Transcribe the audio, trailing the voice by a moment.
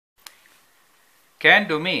Can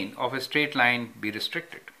domain of a straight line be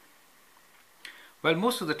restricted? Well,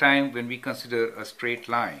 most of the time when we consider a straight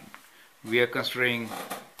line, we are considering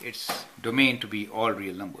its domain to be all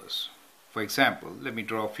real numbers. For example, let me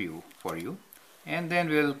draw a few for you, and then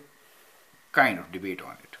we'll kind of debate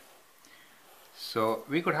on it. So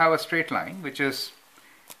we could have a straight line which is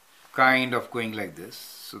kind of going like this.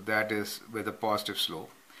 So that is with a positive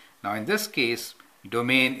slope. Now in this case,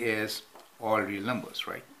 domain is all real numbers,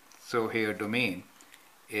 right? So here domain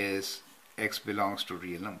is x belongs to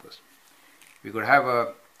real numbers. We could have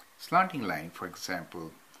a slanting line, for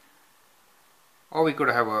example, or we could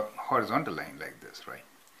have a horizontal line like this, right?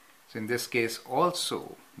 So in this case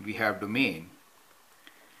also we have domain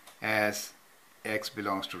as x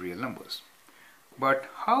belongs to real numbers. But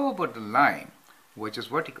how about the line which is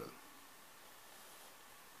vertical?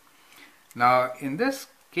 Now in this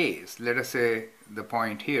case, let us say the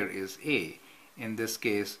point here is A. In this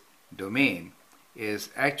case, domain is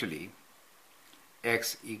actually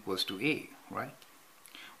x equals to A, right?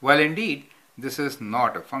 Well, indeed, this is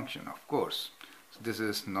not a function, of course. So this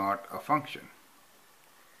is not a function,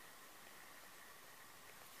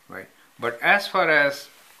 right? But as far as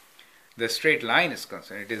the straight line is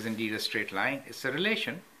concerned, it is indeed a straight line. It's a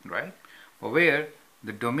relation, right? Where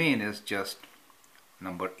the domain is just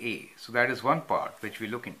number A. So that is one part which we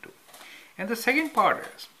look into. And the second part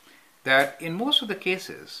is that in most of the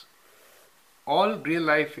cases, all real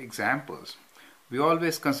life examples, we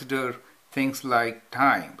always consider things like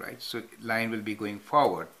time, right? So line will be going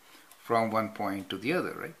forward from one point to the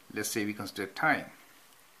other, right? Let's say we consider time.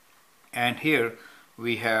 And here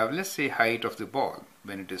we have, let's say, height of the ball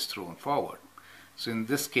when it is thrown forward. So in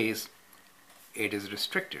this case, it is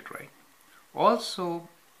restricted, right? Also,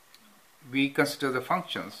 we consider the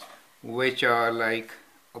functions which are like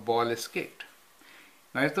a ball is kicked.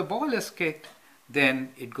 Now if the ball is kicked,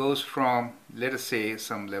 then it goes from, let us say,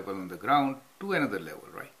 some level on the ground to another level,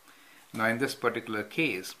 right? Now in this particular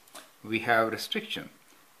case, we have restriction.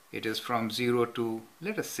 It is from 0 to,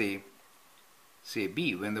 let us say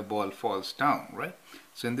B, when the ball falls down, right?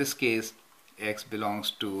 So in this case, x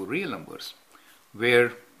belongs to real numbers,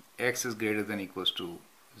 where x is greater than equals to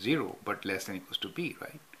 0, but less than equals to b,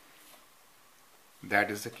 right?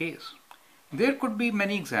 That is the case. There could be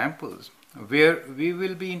many examples where we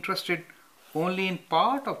will be interested only in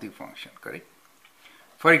part of the function, correct?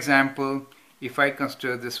 For example, if I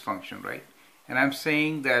consider this function, right, and I'm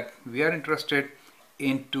saying that we are interested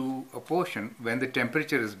into a portion when the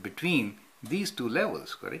temperature is between these two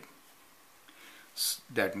levels, correct?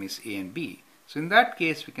 That means A and B. So in that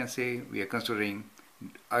case, we can say we are considering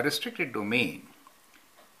a restricted domain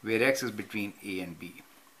where x is between A and B.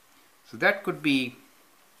 So that could be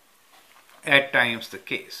at times the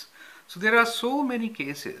case. So there are so many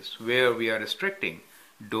cases where we are restricting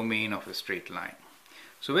domain of a straight line.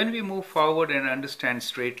 So when we move forward and understand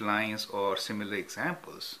straight lines or similar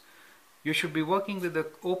examples, you should be working with an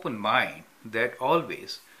open mind that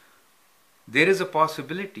always there is a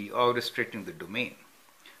possibility of restricting the domain.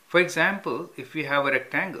 For example, if we have a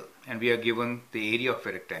rectangle and we are given the area of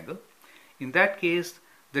a rectangle, in that case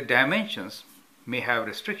the dimensions may have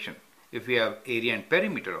restriction if we have area and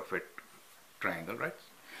perimeter of a triangle, right?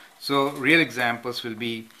 So real examples will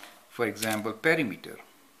be, for example, perimeter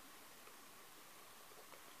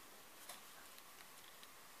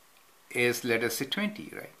is, let us say,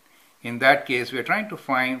 20, right? In that case, we are trying to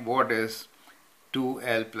find what is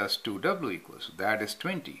 2L plus 2W equals. That is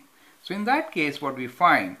 20. So in that case, what we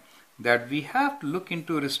find that we have to look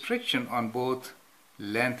into restriction on both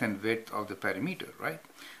length and width of the perimeter, right?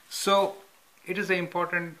 So it is an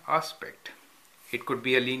important aspect. It could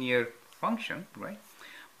be a linear function, right?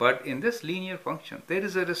 But in this linear function, there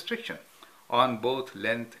is a restriction on both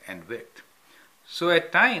length and width. So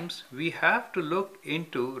at times, we have to look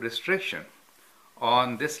into restriction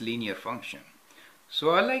on this linear function. So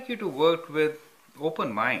I like you to work with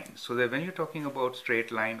open mind so that when you're talking about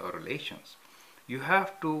straight line or relations, you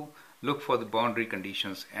have to look for the boundary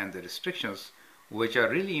conditions and the restrictions which are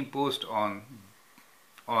really imposed on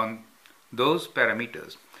those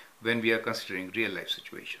parameters when we are considering real life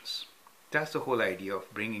situations. That's the whole idea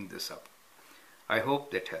of bringing this up. I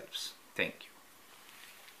hope that helps. Thank you.